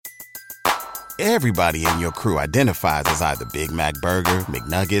Everybody in your crew identifies as either Big Mac Burger,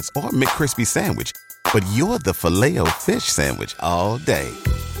 McNuggets, or McCrispy Sandwich. But you're the Filet-O-Fish Sandwich all day.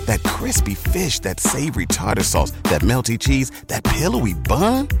 That crispy fish, that savory tartar sauce, that melty cheese, that pillowy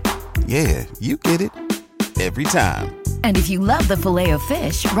bun. Yeah, you get it. Every time. And if you love the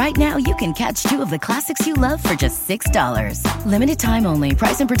Filet-O-Fish, right now you can catch two of the classics you love for just $6. Limited time only.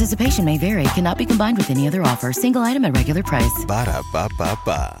 Price and participation may vary. Cannot be combined with any other offer. Single item at regular price.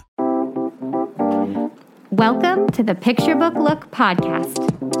 Ba-da-ba-ba-ba. Welcome to the Picture Book Look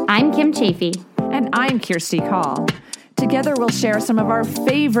podcast. I'm Kim Chafee. And I'm Kirsty Call. Together we'll share some of our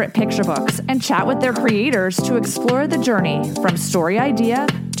favorite picture books and chat with their creators to explore the journey from story idea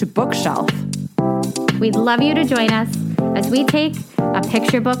to bookshelf. We'd love you to join us as we take a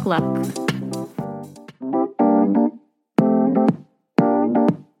picture book look.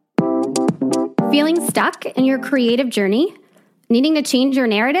 Feeling stuck in your creative journey? Needing to change your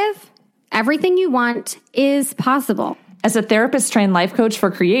narrative? Everything you want is possible. As a therapist-trained life coach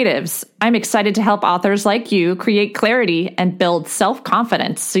for creatives, I'm excited to help authors like you create clarity and build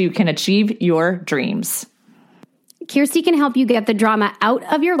self-confidence so you can achieve your dreams. Kirsty can help you get the drama out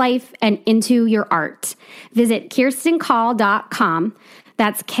of your life and into your art. Visit kirstencall.com.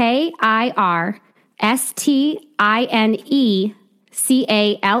 That's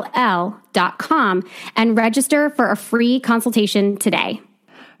KirsteneCall.com and register for a free consultation today.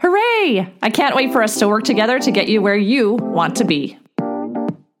 Hooray! I can't wait for us to work together to get you where you want to be.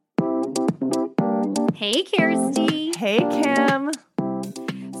 Hey, Kirsty. Hey, Kim.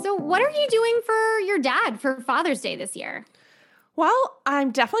 So what are you doing for your dad for Father's Day this year? Well,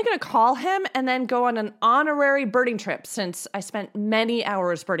 I'm definitely going to call him and then go on an honorary birding trip since I spent many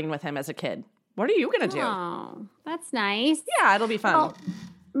hours birding with him as a kid. What are you going to do? Oh, that's nice. Yeah, it'll be fun. Well,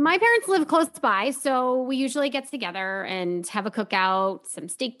 my parents live close by, so we usually get together and have a cookout, some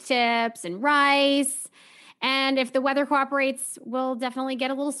steak tips and rice. And if the weather cooperates, we'll definitely get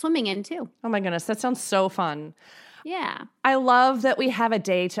a little swimming in too. Oh my goodness, that sounds so fun. Yeah. I love that we have a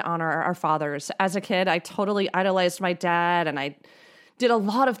day to honor our fathers. As a kid, I totally idolized my dad, and I did a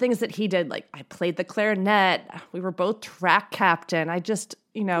lot of things that he did. Like I played the clarinet. We were both track captain. I just,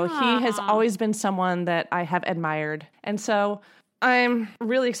 he has always been someone that I have admired. And so I'm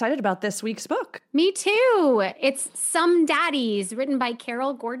really excited about this week's book. Me too. It's Some Daddies, written by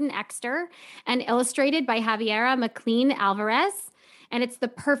Carol Gordon Exter and illustrated by Javiera McLean Alvarez. And it's the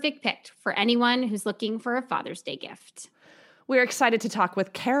perfect pick for anyone who's looking for a Father's Day gift. We're excited to talk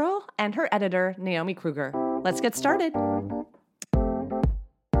with Carol and her editor, Naomi Kruger. Let's get started. All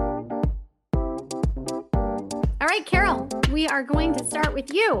right, Carol, we are going to start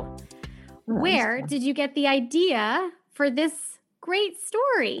with you. Where did you get the idea for this great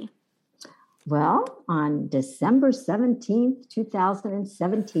story? Well, on December 17th,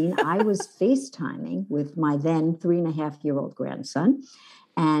 2017, I was FaceTiming with my then 3.5-year-old grandson.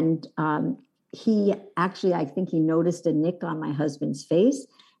 And he actually, I think he noticed a nick on my husband's face.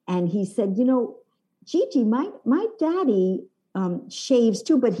 And he said, Gigi, my daddy shaves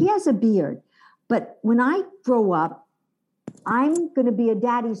too, but he has a beard. But when I grow up, I'm going to be a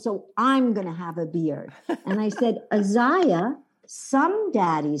daddy, so I'm going to have a beard. And I said, Isaiah, some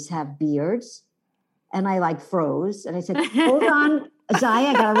daddies have beards. And I froze. And I said, hold on,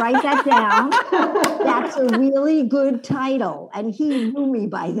 Isaiah, I got to write that down. That's a really good title. And he knew me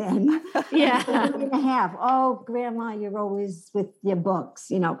by then. Yeah. 3.5. Oh, Grandma, you're always with your books,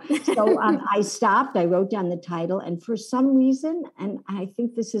 So I stopped. I wrote down the title. And for some reason, and I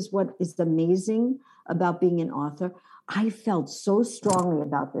think this is what is amazing about being an author, I felt so strongly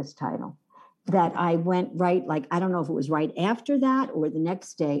about this title that I went right, I don't know if it was right after that or the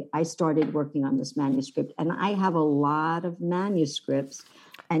next day, I started working on this manuscript. And I have a lot of manuscripts.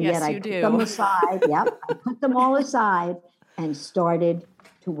 And yes, yet I put them aside. Yep. I put them all aside and started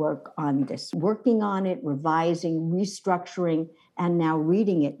to work on this, working on it, revising, restructuring, and now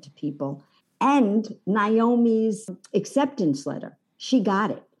reading it to people. And Naomi's acceptance letter, she got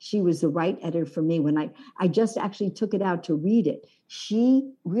it. She was the right editor for me. When I just actually took it out to read it,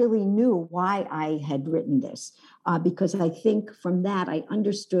 she really knew why I had written this, because I think from that, I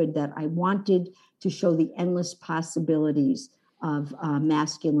understood that I wanted to show the endless possibilities of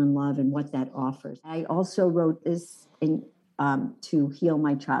masculine love and what that offers. I also wrote this to heal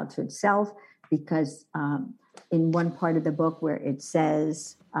my childhood self, because in one part of the book where it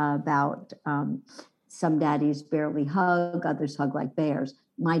says about some daddies barely hug, others hug like bears,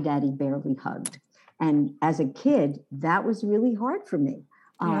 my daddy barely hugged. And as a kid, that was really hard for me.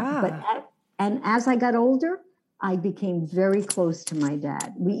 Yeah. And as I got older, I became very close to my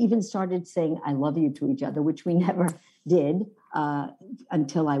dad. We even started saying "I love you" to each other, which we never did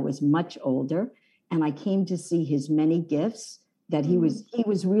until I was much older. And I came to see his many gifts. That he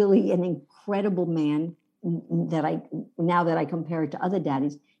was really an incredible man. Now that I compare it to other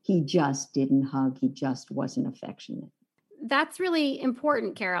daddies, he just didn't hug. He just wasn't affectionate. That's really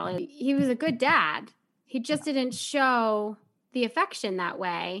important, Carol. He was a good dad. He just didn't show the affection that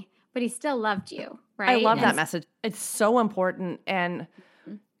way, but he still loved you, right? I love that message. It's so important. And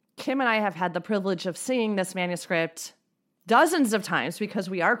Kim and I have had the privilege of seeing this manuscript dozens of times because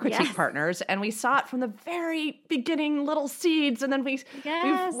we are critique partners, and we saw it from the very beginning, little seeds, and then we've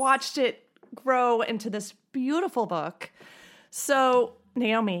watched it grow into this beautiful book. So,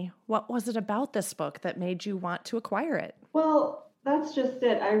 Naomi, what was it about this book that made you want to acquire it? Well, that's just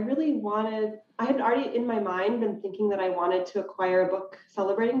it. I had already in my mind been thinking that I wanted to acquire a book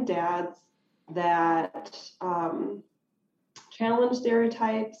celebrating dads that challenged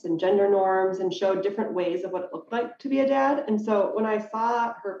stereotypes and gender norms and showed different ways of what it looked like to be a dad. And so when I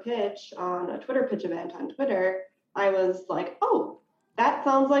saw her pitch on a Twitter pitch event on Twitter, I was like, oh, that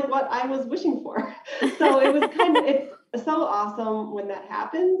sounds like what I was wishing for. So it was it's so awesome when that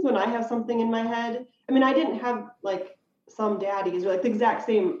happens, when I have something in my head. I mean, I didn't have like some daddies or like the exact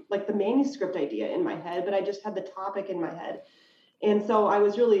same, like the manuscript idea in my head, but I just had the topic in my head. And so I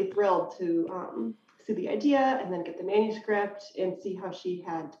was really thrilled to see the idea and then get the manuscript and see how she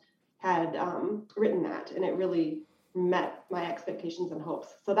had written that. And it really met my expectations and hopes.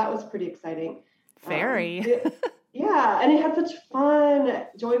 So that was pretty exciting. Very. And it had such fun,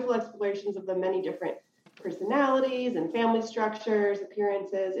 joyful explorations of the many different personalities and family structures,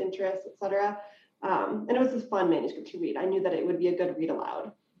 appearances, interests, etc. And it was a fun manuscript to read. I knew that it would be a good read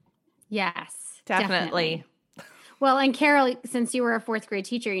aloud. Yes, definitely. Well, and Carol, since you were a fourth grade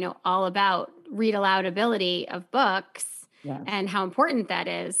teacher, you know all about read aloud ability of books and how important that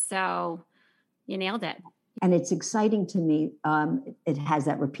is. So you nailed it. And it's exciting to me. It has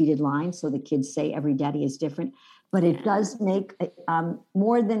that repeated line. So the kids say every daddy is different, but it does make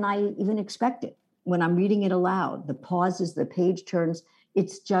more than I even expected when I'm reading it aloud. The pauses, the page turns,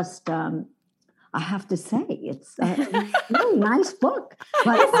 it's just, I have to say, it's a really nice book.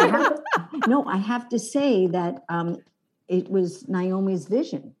 But I have to say that it was Naomi's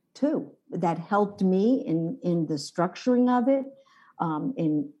vision too that helped me in the structuring of it,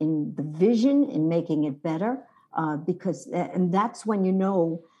 in the vision, in making it better. Because and that's when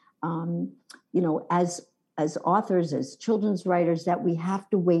as authors, as children's writers, that we have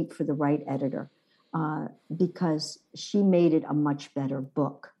to wait for the right editor, because she made it a much better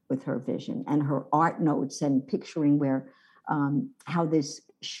book with her vision and her art notes and picturing where how this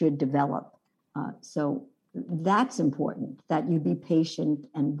should develop. So that's important, that you be patient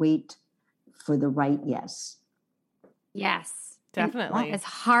and wait for the right yes. Yes, definitely. As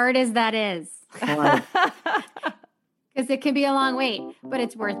hard as that is. Because it can be a long wait, but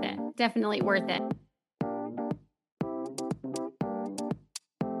it's worth it. Definitely worth it.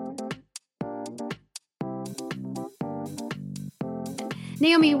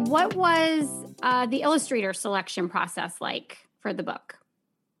 Naomi, what was the illustrator selection process like for the book?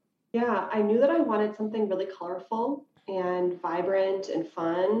 Yeah, I knew that I wanted something really colorful and vibrant and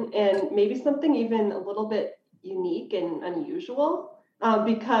fun, and maybe something even a little bit unique and unusual,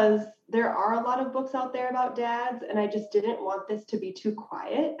 because there are a lot of books out there about dads, and I just didn't want this to be too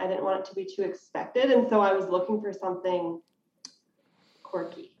quiet. I didn't want it to be too expected, and so I was looking for something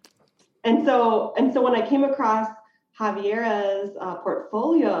quirky. And so when I came across Javiera's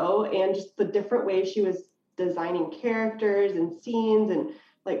portfolio and just the different ways she was designing characters and scenes and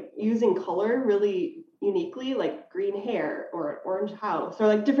like using color really uniquely, like green hair or an orange house or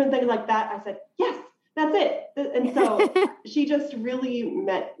like different things like that, I said, yes, that's it. And so she just really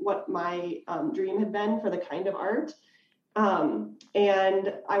met what my dream had been for the kind of art.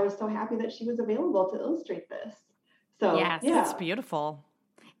 And I was so happy that she was available to illustrate this. So yes, that's beautiful.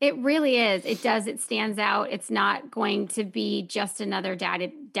 It really is. It does. It stands out. It's not going to be just another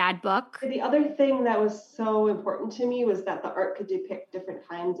dad book. The other thing that was so important to me was that the art could depict different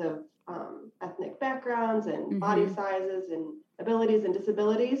kinds of ethnic backgrounds and body sizes and abilities and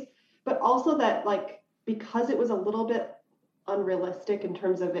disabilities, but also that like, because it was a little bit unrealistic in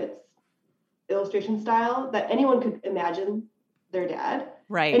terms of its illustration style, that anyone could imagine their dad.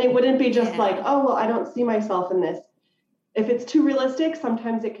 Right. And it wouldn't be just like, oh, well, I don't see myself in this. If it's too realistic,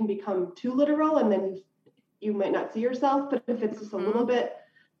 sometimes it can become too literal and then you might not see yourself. But if it's just a little bit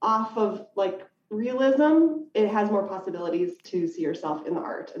off of like realism, it has more possibilities to see yourself in the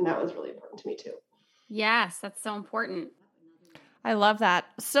art. And that was really important to me too. Yes, that's so important. I love that.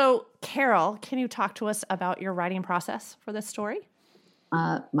 So, Carol, can you talk to us about your writing process for this story?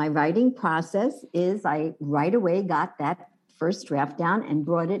 My writing process is I right away got that first draft down and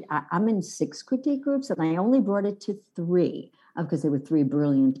brought it. I'm in 6 critique groups, and I only brought it to 3 because there were 3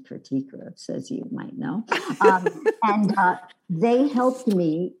 brilliant critique groups, as you might know. And they helped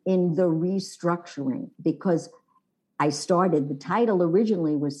me in the restructuring because I started, the title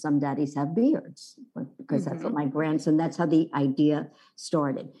originally was Some Daddies Have Beards, because that's what my grandson, that's how the idea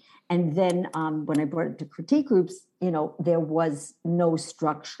started. And then when I brought it to critique groups, there was no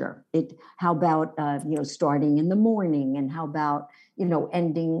structure. How about, starting in the morning, and how about,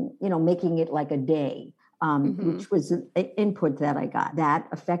 ending, making it like a day, which was an input that I got. That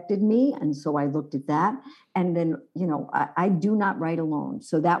affected me. And so I looked at that. And then, I do not write alone.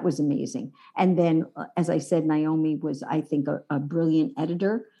 So that was amazing. And then, as I said, Naomi was, I think, a brilliant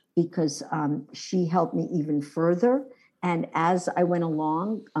editor because she helped me even further. And as I went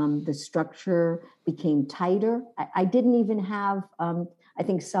along, the structure became tighter. I didn't even have, I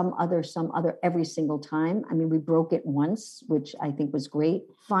think, some other every single time. I mean, we broke it once, which I think was great.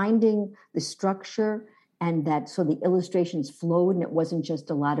 Finding the structure and that so the illustrations flowed and it wasn't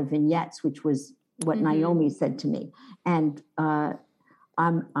just a lot of vignettes, which was what Naomi said to me. And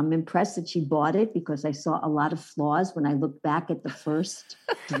I'm impressed that she bought it because I saw a lot of flaws when I looked back at the first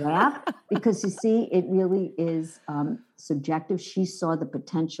draft, because you see, it really is subjective. She saw the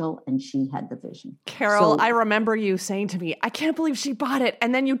potential and she had the vision. Carol, I remember you saying to me, I can't believe she bought it.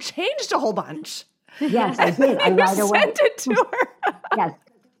 And then you changed a whole bunch. Yes, I did. I right away sent it to her. Yes.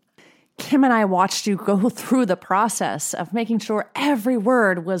 Kim and I watched you go through the process of making sure every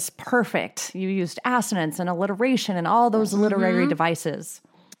word was perfect. You used assonance and alliteration and all those literary devices.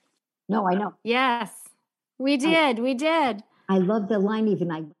 No, I know. Yes, we did. We did. I love the line even.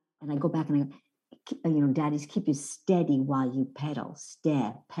 I go back and I go, daddies, keep you steady while you pedal,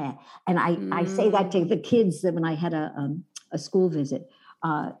 step, pad. And I say that to the kids when I had a school visit.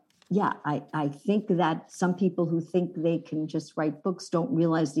 I think that some people who think they can just write books don't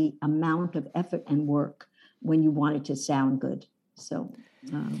realize the amount of effort and work when you want it to sound good. So,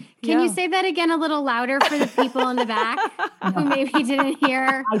 can you say that again a little louder for the people in the back who maybe didn't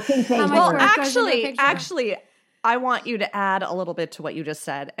hear? I think they well, actually, I want you to add a little bit to what you just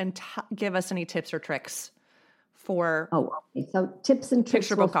said and give us any tips or tricks for so tips and tricks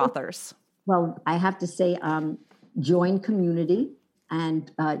picture book authors. Well, I have to say, join community.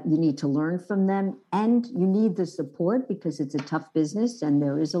 And you need to learn from them, and you need the support because it's a tough business and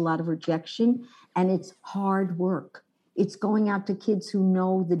there is a lot of rejection and it's hard work. It's going out to kids who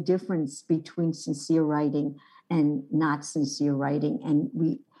know the difference between sincere writing and not sincere writing. And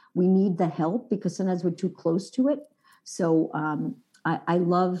we need the help because sometimes we're too close to it. So I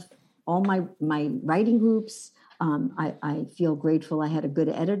love all my writing groups. I feel grateful I had a good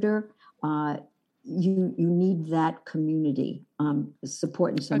editor. You need that community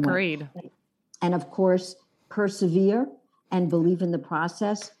support in some Agreed. way. And of course, persevere and believe in the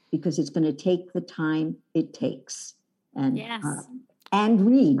process because it's going to take the time it takes. And and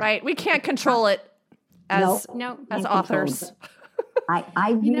read. Right. We can't control it as authors.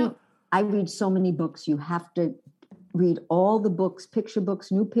 I read so many books. You have to read all the books, picture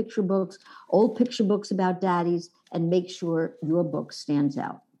books, new picture books, old picture books about daddies, and make sure your book stands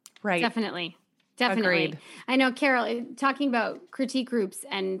out. Right. Definitely. Agreed. I know, Carol, talking about critique groups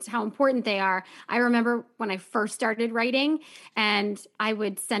and how important they are. I remember when I first started writing and I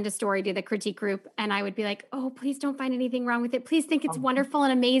would send a story to the critique group and I would be like, oh, please don't find anything wrong with it. Please think it's wonderful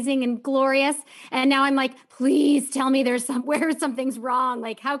and amazing and glorious. And now I'm like, please tell me where something's wrong.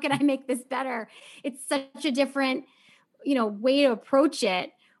 Like, how can I make this better? It's such a different, way to approach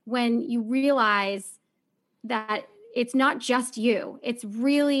it when you realize that it's not just you. It's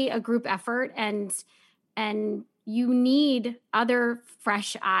really a group effort and you need other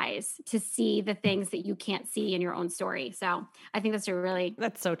fresh eyes to see the things that you can't see in your own story. So I think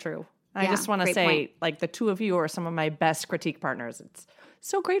that's so true. I just want to say, point. Like, the two of you are some of my best critique partners. It's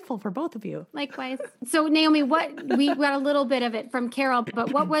so grateful for both of you. Likewise. So Naomi, we got a little bit of it from Carol,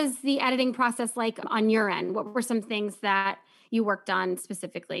 but what was the editing process like on your end? What were some things that you worked on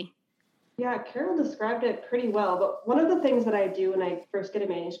specifically? Yeah, Carol described it pretty well. But one of the things that I do when I first get a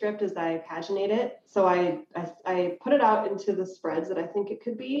manuscript is I paginate it. So I put it out into the spreads that I think it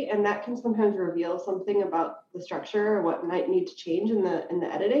could be, and that can sometimes reveal something about the structure or what might need to change in the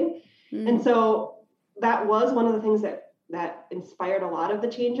editing. Mm-hmm. And so that was one of the things that inspired a lot of the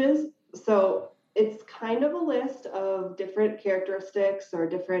changes. So it's kind of a list of different characteristics or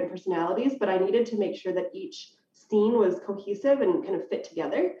different personalities, but I needed to make sure that each scene was cohesive and kind of fit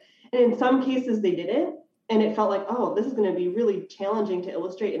together. And in some cases they didn't. and it felt like, oh, this is going to be really challenging to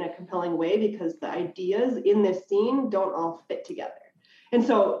illustrate in a compelling way because the ideas in this scene don't all fit together. And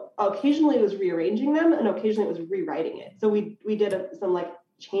so occasionally it was rearranging them, and occasionally it was rewriting it. So we did some like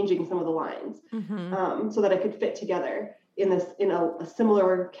changing some of the lines so that it could fit together in a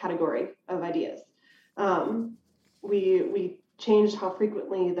similar category of ideas. We changed how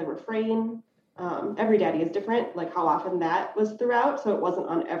frequently the refrain. Every daddy is different, like how often that was throughout. So it wasn't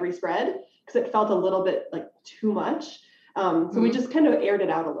on every spread because it felt a little bit like too much. So we just kind of aired it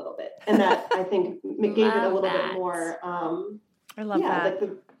out a little bit, and that I think gave it a little bit more. I love that.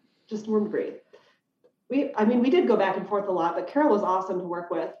 Like just room to breathe. We did go back and forth a lot, but Carol was awesome to work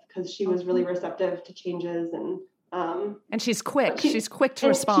with because she was really receptive to changes and she's quick. She's quick to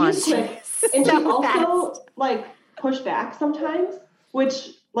respond. She's quick. And she also like pushed back sometimes,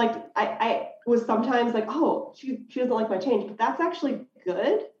 which like I was sometimes like, oh, she doesn't like my change, but that's actually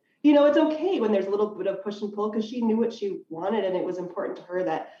good. It's okay when there's a little bit of push and pull because she knew what she wanted, and it was important to her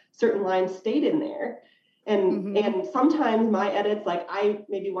that certain lines stayed in there. And sometimes my edits, like I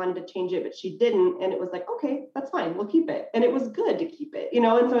maybe wanted to change it, but she didn't. And it was like, okay, that's fine. We'll keep it. And it was good to keep it, and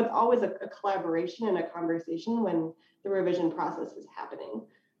so it's always a collaboration and a conversation when the revision process is happening.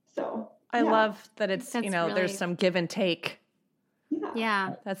 So I love that it's, really... there's some give and take.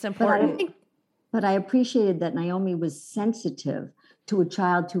 Yeah. That's important. But I appreciated that Naomi was sensitive to a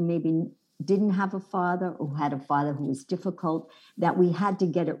child who maybe didn't have a father or had a father who was difficult, that we had to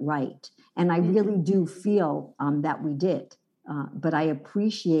get it right. And I really do feel that we did. But I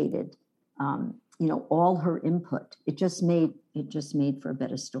appreciated, all her input. It just made for a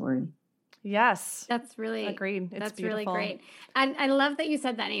better story. Yes. That's really agreed. That's beautiful. Really great. And I love that you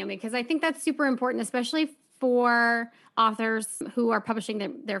said that, Naomi, because I think that's super important, especially for authors who are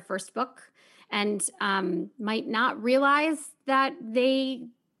publishing their first book and might not realize that they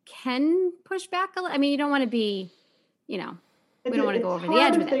can push back a little. I mean, you don't want to be, we don't want to go over the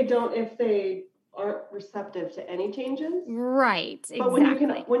edge with it. If they aren't receptive to any changes. Right. Exactly.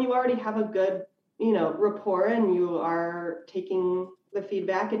 But when you already have a good, rapport and you are taking the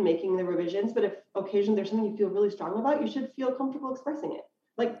feedback and making the revisions, but if occasionally there's something you feel really strong about, you should feel comfortable expressing it.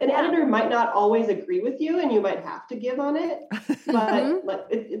 Like an editor might not always agree with you and you might have to give on it, but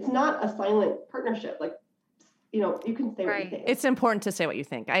it's not a silent partnership. Like, you can say what you think. It's important to say what you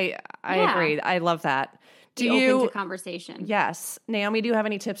think. I agree. I love that. Be open to conversation. Yes. Naomi, do you have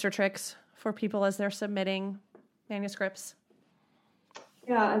any tips or tricks for people as they're submitting manuscripts?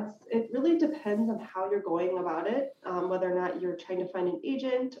 Yeah, it really depends on how you're going about it, whether or not you're trying to find an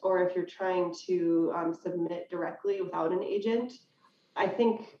agent or if you're trying to submit directly without an agent. I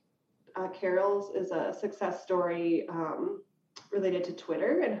think Carol's is a success story related to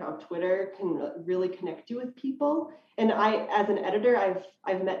Twitter and how Twitter can really connect you with people. And I, as an editor,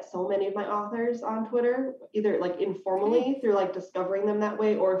 I've met so many of my authors on Twitter, either like informally through like discovering them that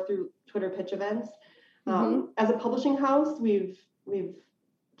way or through Twitter pitch events. As a publishing house, we've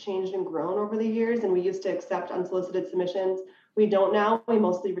changed and grown over the years, and we used to accept unsolicited submissions. We don't now. We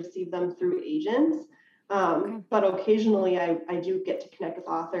mostly receive them through agents. But occasionally I do get to connect with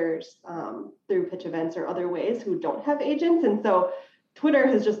authors through pitch events or other ways who don't have agents. And so Twitter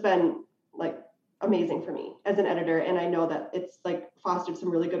has just been like amazing for me as an editor. And I know that it's like fostered some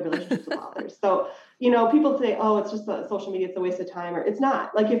really good relationships with authors. So, people say, oh, it's just social media, it's a waste of time, or it's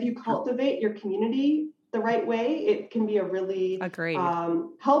not. Like if you cultivate your community the right way, it can be a really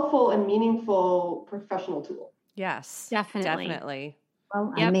helpful and meaningful professional tool. Yes, definitely.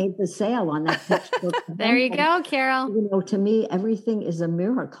 Well, I made the sale on that pitch book. There you go, Carol. To me, everything is a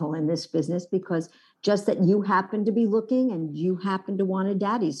miracle in this business because just that you happen to be looking and you happen to want a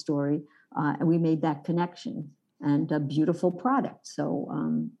daddy story, and we made that connection and a beautiful product. So,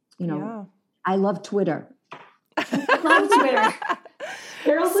 I love Twitter. Love Twitter.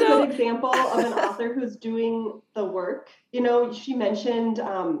 Carol's a good example of an author who's doing the work. She mentioned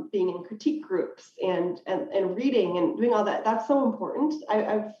being in critique groups and reading and doing all that. That's so important.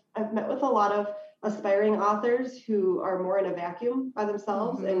 I've met with a lot of aspiring authors who are more in a vacuum by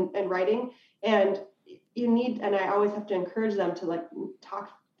themselves and writing. And I always have to encourage them to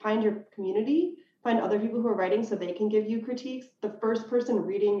find your community, find other people who are writing so they can give you critiques. The first person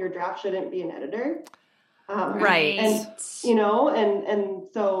reading your draft shouldn't be an editor. Right. And, and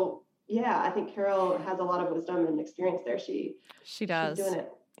so, I think Carol has a lot of wisdom and experience there. She does. She's doing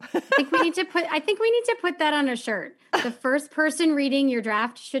it. I think we need to put that on a shirt. The first person reading your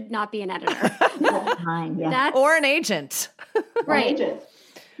draft should not be an editor. Or an agent. Right. An agent.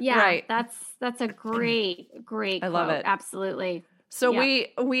 Yeah. Right. That's a great I love it. Absolutely. So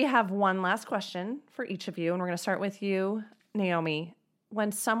we have one last question for each of you, and we're going to start with you, Naomi.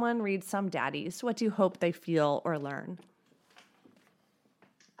 when someone reads Some Daddies, what do you hope they feel or learn?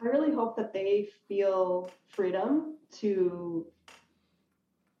 I really hope that they feel freedom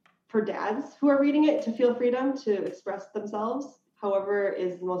for dads who are reading it, to feel freedom to express themselves however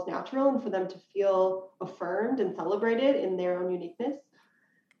is most natural, and for them to feel affirmed and celebrated in their own uniqueness.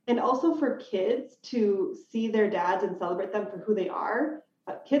 And also for kids to see their dads and celebrate them for who they are.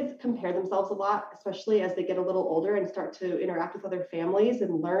 Kids compare themselves a lot, especially as they get a little older and start to interact with other families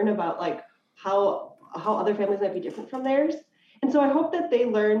and learn about like how other families might be different from theirs. And so I hope that they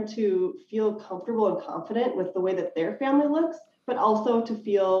learn to feel comfortable and confident with the way that their family looks, but also to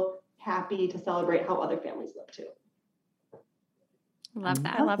feel happy to celebrate how other families look too. Love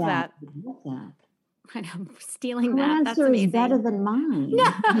that. I love that. I love that. I'm stealing Her that. That's answer amazing. is better than mine.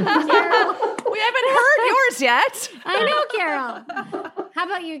 Carol. We haven't heard yours yet. I know, Carol. How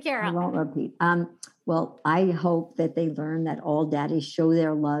about you, I Carol? won't repeat. Well, I hope that they learn that all daddies show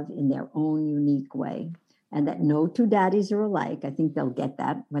their love in their own unique way, and that no two daddies are alike. I think they'll get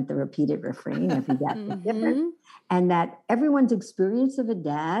that with the repeated refrain. Every dad is different, and that everyone's experience of a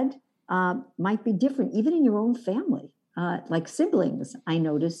dad might be different, even in your own family. Like siblings, I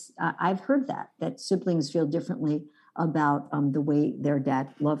notice, I've heard that siblings feel differently about the way their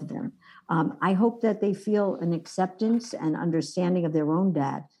dad loved them. I hope that they feel an acceptance and understanding of their own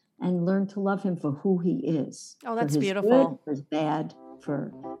dad and learn to love him for who he is. Oh, that's for his beautiful. Good, for his bad,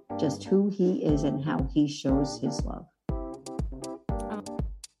 for just who he is and how he shows his love.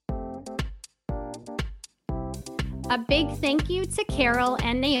 A big thank you to Carol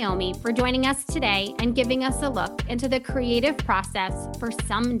and Naomi for joining us today and giving us a look into the creative process for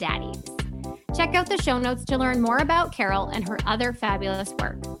Some Daddies. Check out the show notes to learn more about Carol and her other fabulous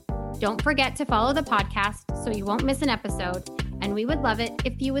work. Don't forget to follow the podcast so you won't miss an episode, and we would love it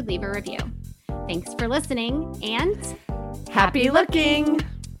if you would leave a review. Thanks for listening, and Happy looking!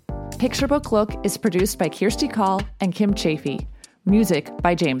 Picture Book Look is produced by Kirsty Call and Kim Chafee. Music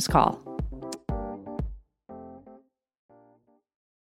by James Call.